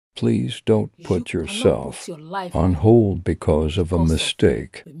Please don't You put cannot yourself put your life on hold because of a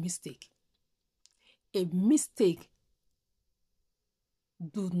mistake. a mistake. A mistake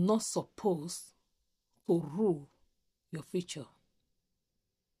do not suppose to rule your future.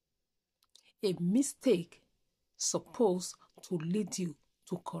 A mistake supposed to lead you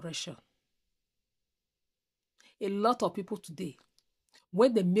to correction. A lot of people today,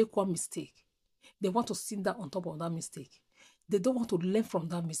 when they make one mistake, they want to sit down on top of that mistake. They don't want to learn from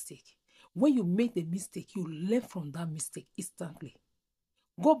that mistake. When you make the mistake, you learn from that mistake instantly.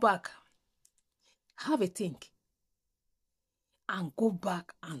 Go back, have a think, and go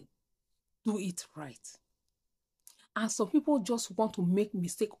back and do it right. And some people just want to make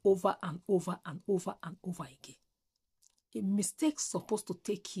mistake over and over and over and over again. A mistake is supposed to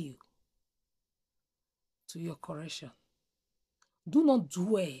take you to your correction. Do not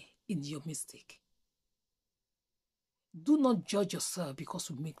dwell in your mistake. Do not judge yourself because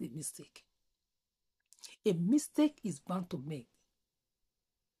you make the mistake. A mistake is bound to make.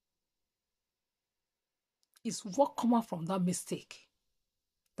 It's what comes out from that mistake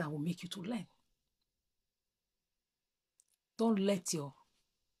that will make you to learn. Don't let your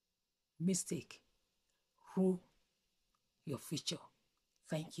mistake rule your future.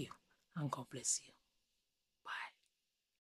 Thank you, and God bless you.